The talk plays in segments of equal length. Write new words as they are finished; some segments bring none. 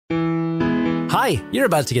Hi, you're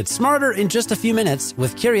about to get smarter in just a few minutes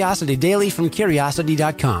with Curiosity Daily from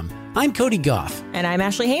Curiosity.com. I'm Cody Goff. And I'm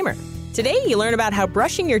Ashley Hamer. Today, you learn about how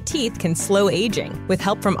brushing your teeth can slow aging with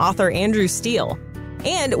help from author Andrew Steele,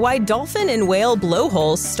 and why dolphin and whale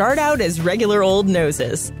blowholes start out as regular old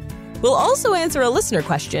noses. We'll also answer a listener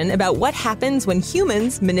question about what happens when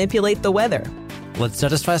humans manipulate the weather. Let's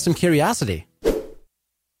satisfy some curiosity.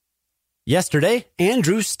 Yesterday,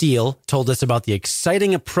 Andrew Steele told us about the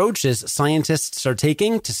exciting approaches scientists are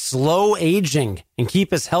taking to slow aging and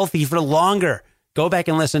keep us healthy for longer. Go back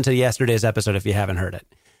and listen to yesterday's episode if you haven't heard it.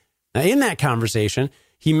 Now, in that conversation,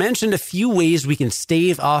 he mentioned a few ways we can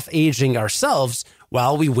stave off aging ourselves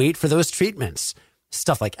while we wait for those treatments.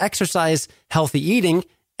 Stuff like exercise, healthy eating,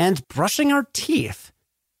 and brushing our teeth.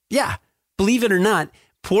 Yeah, believe it or not,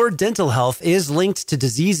 poor dental health is linked to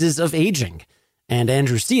diseases of aging. And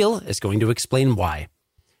Andrew Steele is going to explain why.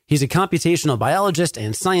 He's a computational biologist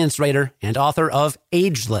and science writer and author of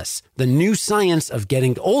Ageless, the new science of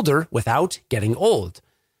getting older without getting old.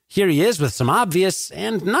 Here he is with some obvious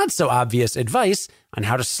and not so obvious advice on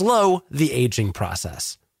how to slow the aging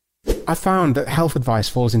process. I found that health advice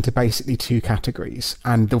falls into basically two categories.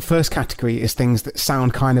 And the first category is things that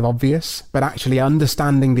sound kind of obvious, but actually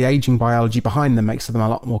understanding the aging biology behind them makes them a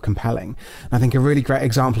lot more compelling. And I think a really great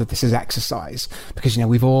example of this is exercise, because,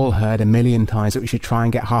 we've all heard a million times that we should try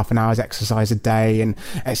and get half an hour's exercise a day and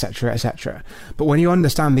et cetera, et cetera. But when you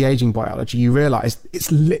understand the aging biology, you realize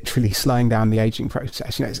it's literally slowing down the aging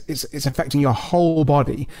process. It's affecting your whole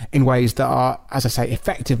body in ways that are, as I say,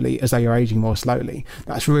 effectively as though you're aging more slowly.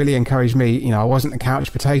 That's really encouraged me. I wasn't a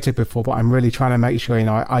couch potato before, but I'm really trying to make sure,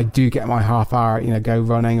 I do get my half hour, go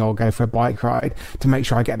running or go for a bike ride to make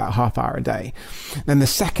sure I get that half hour a day. Then the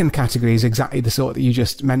second category is exactly the sort that you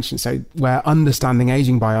just mentioned. So where understanding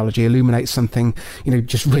aging biology illuminates something,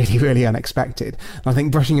 just really, really unexpected. And I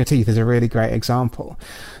think brushing your teeth is a really great example.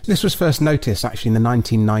 This was first noticed actually in the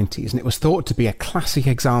 1990s, and it was thought to be a classic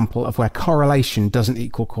example of where correlation doesn't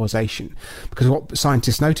equal causation. Because what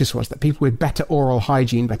scientists noticed was that people with better oral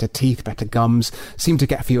hygiene, better teeth, better gums, seem to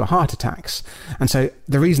get fewer heart attacks. And so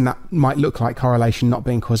the reason that might look like correlation not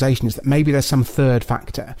being causation is that maybe there's some third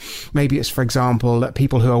factor. Maybe it's, for example, that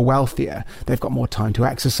people who are wealthier, they've got more time to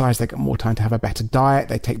exercise, they've got more time to have a better diet,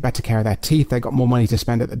 they take better care of their teeth, they've got more money to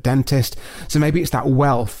spend at the dentist. So maybe it's that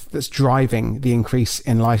wealth that's driving the increase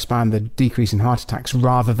in lifespan, the decrease in heart attacks,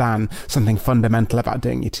 rather than something fundamental about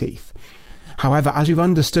doing your teeth. However, as we've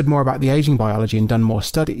understood more about the aging biology and done more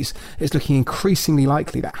studies, it's looking increasingly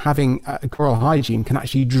likely that having oral hygiene can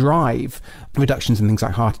actually drive reductions in things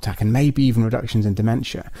like heart attack and maybe even reductions in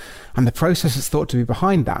dementia. And the process that's thought to be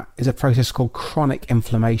behind that is a process called chronic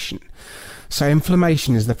inflammation. So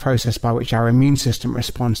inflammation is the process by which our immune system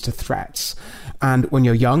responds to threats. And when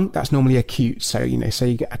you're young, that's normally acute. So, say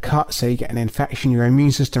you get a cut, say you get an infection, your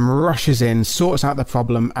immune system rushes in, sorts out the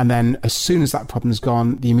problem, and then as soon as that problem's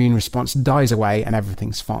gone, the immune response dies away and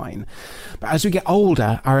everything's fine. But as we get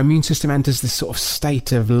older, our immune system enters this sort of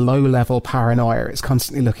state of low-level paranoia. It's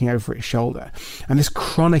constantly looking over its shoulder. And this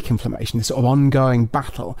chronic inflammation, this sort of ongoing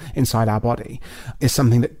battle inside our body, is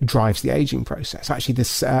something that drives the aging process. Actually,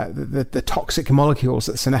 the toxic molecules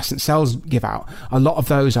that senescent cells give out, a lot of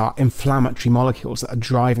those are inflammatory molecules that are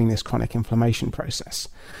driving this chronic inflammation process.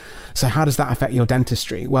 So how does that affect your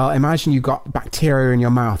dentistry? Well, imagine you've got bacteria in your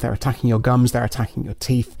mouth. They're attacking your gums. They're attacking your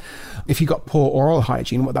teeth. If you've got poor oral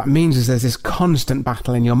hygiene, what that means is there's this constant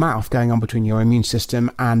battle in your mouth going on between your immune system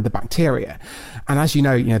and the bacteria. And as you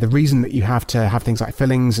know, the reason that you have to have things like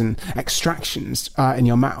fillings and extractions in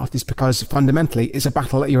your mouth is because fundamentally it's a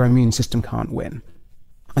battle that your immune system can't win.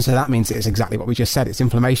 And so that means it's exactly what we just said. It's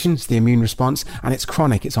inflammation, it's the immune response, and it's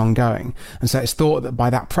chronic, it's ongoing. And so it's thought that by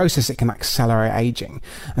that process, it can accelerate aging.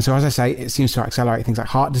 And so as I say, it seems to accelerate things like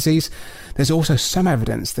heart disease. There's also some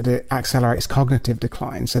evidence that it accelerates cognitive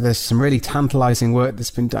decline. So there's some really tantalizing work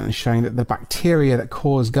that's been done showing that the bacteria that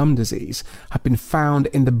cause gum disease have been found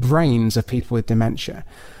in the brains of people with dementia.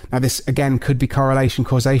 Now, this, again, could be correlation,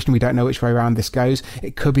 causation. We don't know which way around this goes.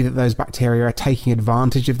 It could be that those bacteria are taking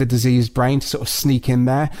advantage of the diseased brain to sort of sneak in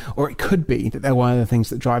there, or it could be that they're one of the things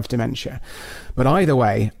that drives dementia. But either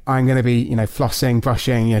way, I'm going to be, flossing,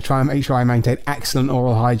 brushing, try and make sure I maintain excellent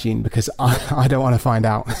oral hygiene because I don't want to find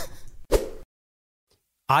out.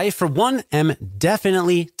 I, for one, am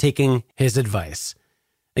definitely taking his advice.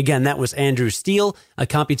 Again, that was Andrew Steele, a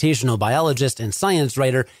computational biologist and science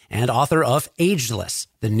writer and author of Ageless,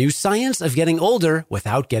 the new science of getting older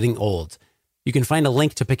without getting old. You can find a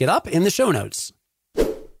link to pick it up in the show notes.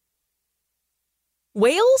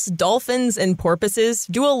 Whales, dolphins, and porpoises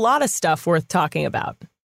do a lot of stuff worth talking about.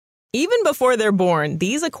 Even before they're born,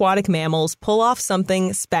 these aquatic mammals pull off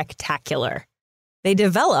something spectacular. They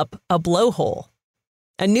develop a blowhole.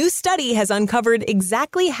 A new study has uncovered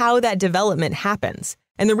exactly how that development happens,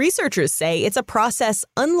 and the researchers say it's a process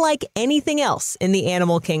unlike anything else in the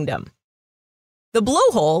animal kingdom. The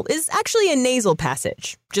blowhole is actually a nasal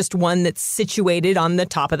passage, just one that's situated on the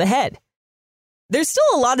top of the head. There's still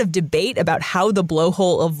a lot of debate about how the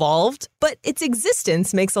blowhole evolved, but its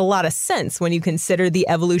existence makes a lot of sense when you consider the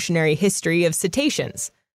evolutionary history of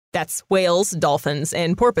cetaceans. That's whales, dolphins,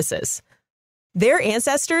 and porpoises. Their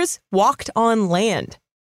ancestors walked on land.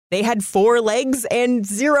 They had 4 legs and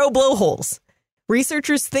 0 blowholes.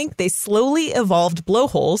 Researchers think they slowly evolved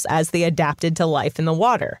blowholes as they adapted to life in the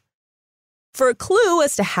water. For a clue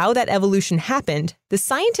as to how that evolution happened, the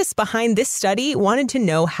scientists behind this study wanted to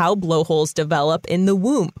know how blowholes develop in the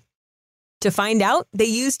womb. To find out, they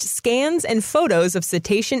used scans and photos of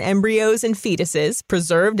cetacean embryos and fetuses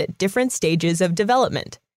preserved at different stages of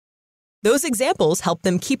development. Those examples help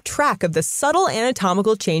them keep track of the subtle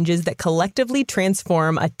anatomical changes that collectively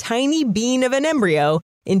transform a tiny bean of an embryo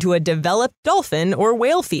into a developed dolphin or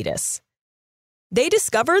whale fetus. They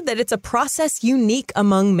discovered that it's a process unique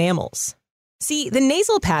among mammals. See, the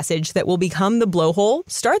nasal passage that will become the blowhole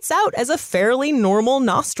starts out as a fairly normal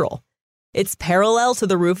nostril. It's parallel to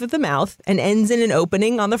the roof of the mouth and ends in an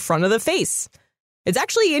opening on the front of the face. It's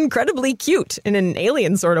actually incredibly cute in an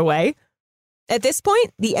alien sort of way. At this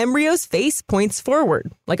point, the embryo's face points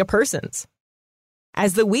forward, like a person's.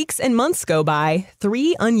 As the weeks and months go by,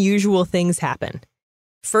 3 unusual things happen.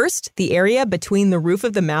 First, the area between the roof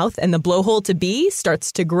of the mouth and the blowhole to be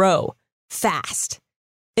starts to grow, fast.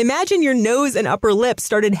 Imagine your nose and upper lip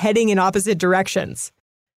started heading in opposite directions.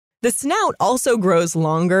 The snout also grows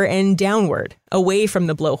longer and downward, away from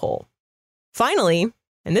the blowhole. Finally,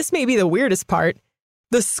 and this may be the weirdest part,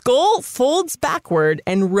 the skull folds backward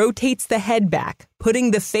and rotates the head back,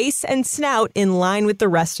 putting the face and snout in line with the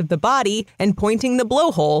rest of the body and pointing the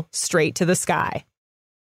blowhole straight to the sky.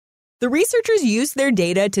 The researchers used their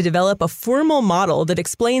data to develop a formal model that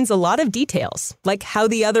explains a lot of details, like how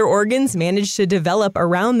the other organs managed to develop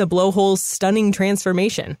around the blowhole's stunning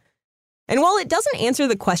transformation. And while it doesn't answer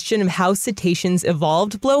the question of how cetaceans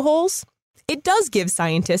evolved blowholes, it does give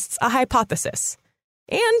scientists a hypothesis.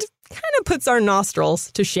 And kind of puts our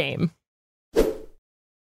nostrils to shame.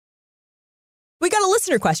 We got a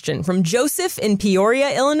listener question from Joseph in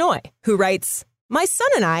Peoria, Illinois, who writes, "My son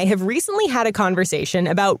and I have recently had a conversation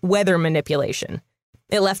about weather manipulation.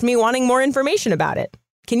 It left me wanting more information about it.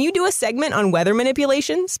 Can you do a segment on weather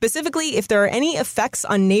manipulation, specifically if there are any effects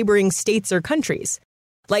on neighboring states or countries?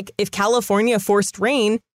 Like if California forced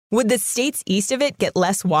rain, would the states east of it get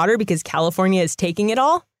less water because California is taking it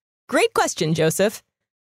all?" Great question, Joseph.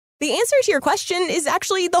 The answer to your question is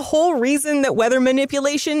actually the whole reason that weather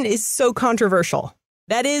manipulation is so controversial.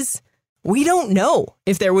 That is, we don't know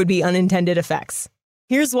if there would be unintended effects.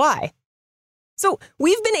 Here's why. So,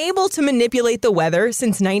 we've been able to manipulate the weather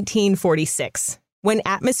since 1946, when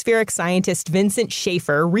atmospheric scientist Vincent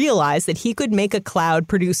Schaefer realized that he could make a cloud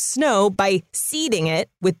produce snow by seeding it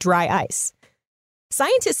with dry ice.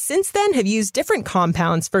 Scientists since then have used different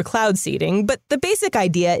compounds for cloud seeding, but the basic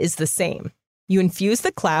idea is the same. You infuse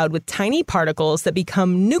the cloud with tiny particles that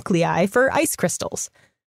become nuclei for ice crystals.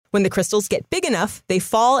 When the crystals get big enough, they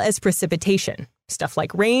fall as precipitation, stuff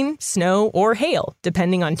like rain, snow, or hail,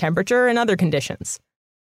 depending on temperature and other conditions.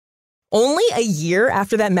 Only a year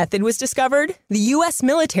after that method was discovered, the U.S.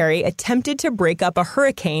 military attempted to break up a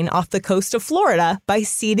hurricane off the coast of Florida by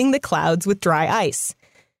seeding the clouds with dry ice.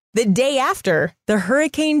 The day after, the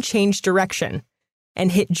hurricane changed direction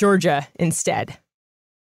and hit Georgia instead.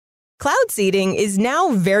 Cloud seeding is now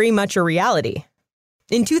very much a reality.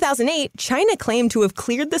 In 2008, China claimed to have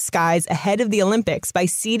cleared the skies ahead of the Olympics by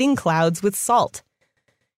seeding clouds with salt.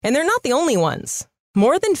 And they're not the only ones.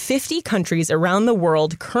 More than 50 countries around the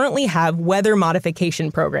world currently have weather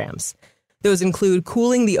modification programs. Those include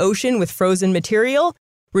cooling the ocean with frozen material,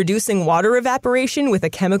 reducing water evaporation with a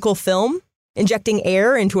chemical film, injecting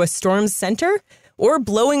air into a storm's center, or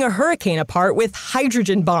blowing a hurricane apart with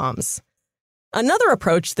hydrogen bombs. Another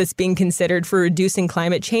approach that's being considered for reducing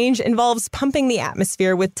climate change involves pumping the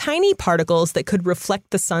atmosphere with tiny particles that could reflect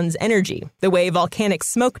the sun's energy, the way volcanic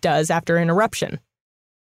smoke does after an eruption.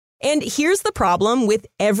 And here's the problem with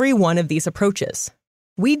every one of these approaches.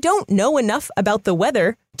 We don't know enough about the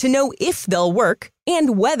weather to know if they'll work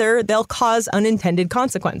and whether they'll cause unintended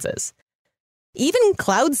consequences. Even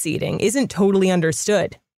cloud seeding isn't totally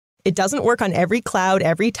understood. It doesn't work on every cloud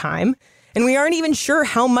every time, and we aren't even sure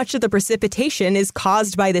how much of the precipitation is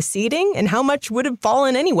caused by the seeding and how much would have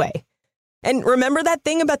fallen anyway. And remember that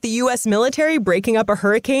thing about the U.S. military breaking up a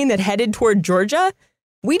hurricane that headed toward Georgia?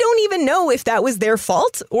 we don't even know if that was their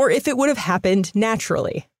fault or if it would have happened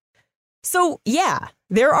naturally. So yeah,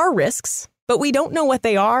 there are risks, but we don't know what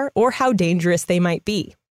they are or how dangerous they might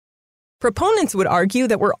be. Proponents would argue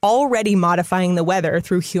that we're already modifying the weather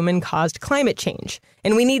through human-caused climate change,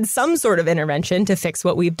 and we need some sort of intervention to fix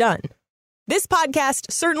what we've done. This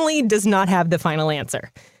podcast certainly does not have the final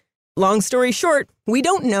answer. Long story short, we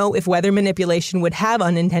don't know if weather manipulation would have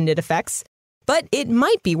unintended effects, but it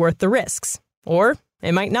might be worth the risks, or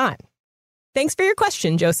it might not. Thanks for your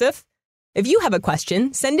question, Joseph. If you have a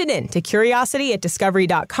question, send it in to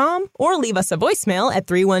curiosity@discovery.com or leave us a voicemail at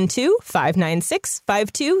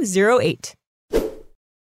 312-596-5208.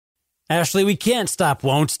 Ashley, we can't stop,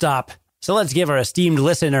 won't stop. So let's give our esteemed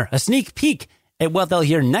listener a sneak peek at what they'll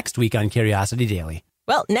hear next week on Curiosity Daily.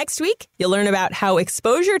 Well, next week, you'll learn about how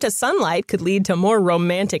exposure to sunlight could lead to more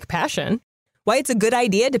romantic passion, why it's a good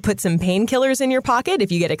idea to put some painkillers in your pocket if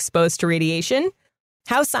you get exposed to radiation,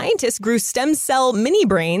 how scientists grew stem cell mini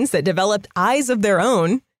brains that developed eyes of their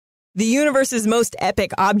own, the universe's most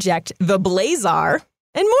epic object, the blazar,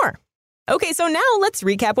 and more. Okay, so now let's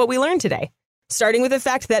recap what we learned today. Starting with the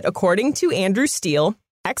fact that according to Andrew Steele,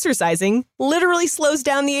 exercising literally slows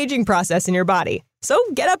down the aging process in your body. So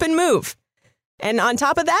get up and move. And on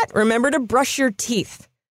top of that, remember to brush your teeth.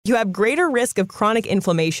 You have greater risk of chronic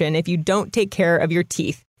inflammation if you don't take care of your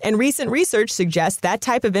teeth. And recent research suggests that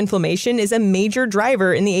type of inflammation is a major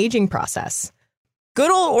driver in the aging process. Good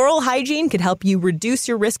old oral hygiene could help you reduce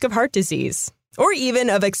your risk of heart disease, or even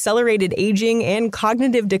of accelerated aging and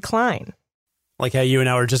cognitive decline. Like how you and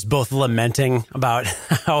I were just both lamenting about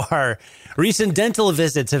how our recent dental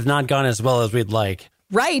visits have not gone as well as we'd like.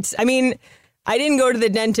 Right. I mean, I didn't go to the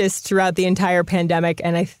dentist throughout the entire pandemic,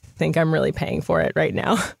 and I think I'm really paying for it right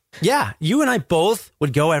now. Yeah, you and I both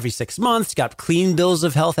would go every 6 months, got clean bills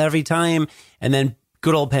of health every time, and then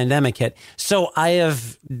good old pandemic hit. So I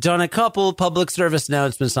have done a couple public service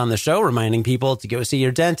announcements on the show reminding people to go see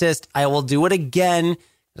your dentist. I will do it again.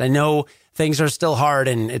 I know things are still hard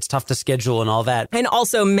and it's tough to schedule and all that. And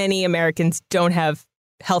also many Americans don't have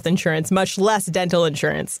health insurance, much less dental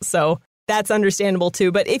insurance. So that's understandable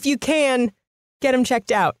too. But if you can, get them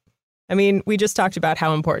checked out. I mean, we just talked about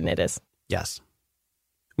how important it is. Yes.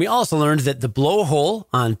 We also learned that the blowhole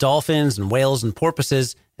on dolphins and whales and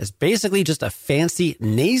porpoises is basically just a fancy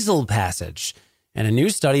nasal passage. And a new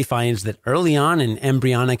study finds that early on in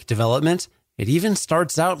embryonic development, it even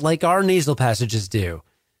starts out like our nasal passages do.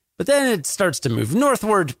 But then it starts to move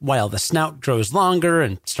northward while the snout grows longer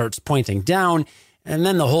and starts pointing down. And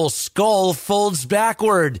then the whole skull folds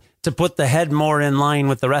backward to put the head more in line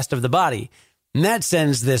with the rest of the body. And that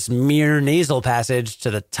sends this mere nasal passage to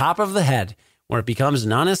the top of the head, where it becomes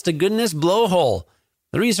an honest-to-goodness blowhole.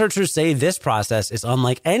 The researchers say this process is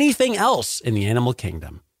unlike anything else in the animal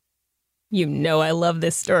kingdom. You know I love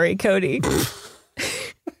this story, Cody.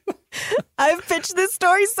 I've pitched this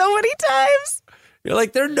story so many times. You're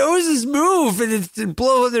like, their noses move and it's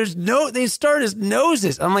blow. They start as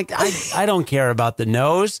noses. I'm like, I don't care about the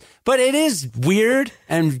nose, but it is weird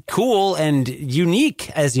and cool and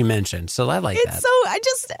unique, as you mentioned. So I like that.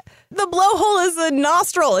 The blowhole is a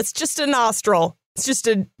nostril. It's just a nostril. It's just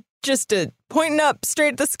a pointing up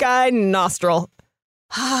straight at the sky nostril.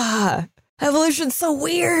 Ah, evolution's so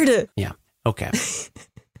weird. Yeah. Okay.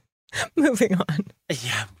 Moving on.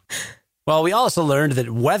 Yeah. Well, we also learned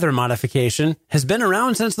that weather modification has been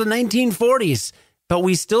around since the 1940s, but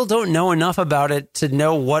we still don't know enough about it to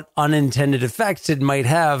know what unintended effects it might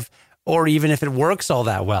have, or even if it works all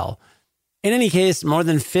that well. In any case, more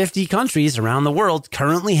than 50 countries around the world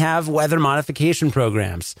currently have weather modification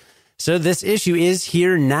programs. So this issue is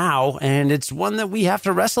here now, and it's one that we have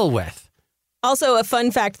to wrestle with. Also, a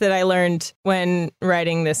fun fact that I learned when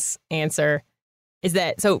writing this answer is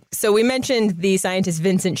that, so we mentioned the scientist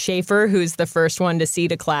Vincent Schaefer, who's the first one to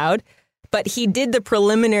seed a cloud, but he did the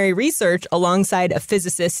preliminary research alongside a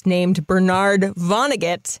physicist named Bernard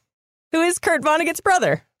Vonnegut, who is Kurt Vonnegut's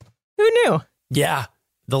brother. Who knew? Yeah.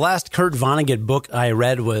 The last Kurt Vonnegut book I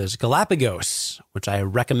read was Galapagos, which I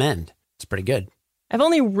recommend. It's pretty good. I've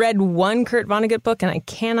only read one Kurt Vonnegut book, and I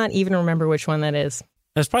cannot even remember which one that is.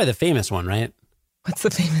 That's probably the famous one, right? What's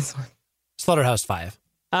the famous one? Slaughterhouse-Five.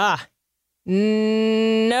 Ah.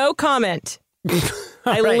 No comment.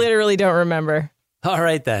 I literally don't remember. All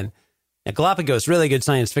right, then. Yeah, Galapagos, really good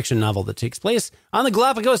science fiction novel that takes place on the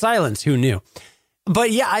Galapagos Islands. Who knew? But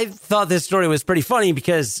yeah, I thought this story was pretty funny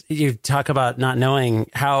because you talk about not knowing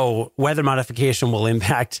how weather modification will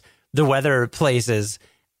impact the weather places.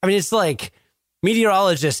 I mean, it's like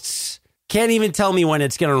meteorologists can't even tell me when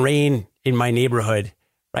it's going to rain in my neighborhood.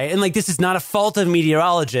 right? And like, this is not a fault of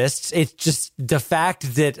meteorologists. It's just the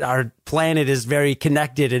fact that our planet is very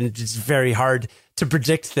connected and it's very hard to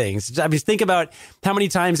predict things. I mean, think about how many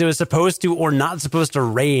times it was supposed to or not supposed to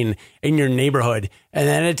rain in your neighborhood, and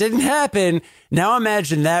then it didn't happen. Now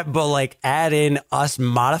imagine that, but like add in us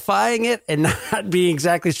modifying it and not being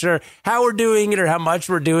exactly sure how we're doing it or how much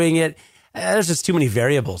we're doing it. There's just too many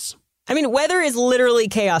variables. I mean, weather is literally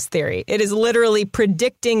chaos theory. It is literally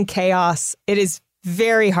predicting chaos. It is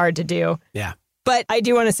very hard to do. Yeah. But I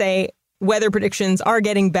do want to say weather predictions are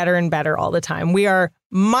getting better and better all the time. We are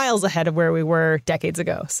miles ahead of where we were decades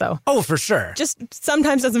ago. So, oh, for sure. Just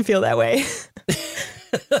sometimes doesn't feel that way.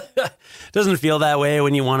 Doesn't feel that way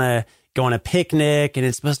when you want to go on a picnic and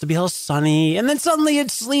it's supposed to be all sunny and then suddenly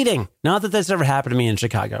it's sleeting. Not that that's ever happened to me in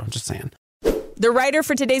Chicago. I'm just saying. The writer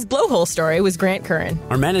for today's Blowhole story was Grant Curran.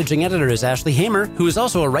 Our managing editor is Ashley Hamer, who is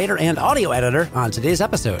also a writer and audio editor on today's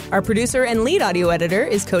episode. Our producer and lead audio editor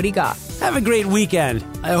is Cody Goff. Have a great weekend.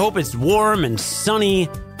 I hope it's warm and sunny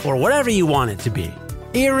or whatever you want it to be,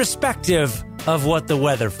 irrespective of what the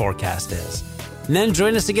weather forecast is. And then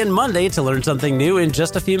join us again Monday to learn something new in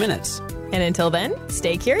just a few minutes. And until then,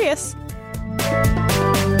 stay curious.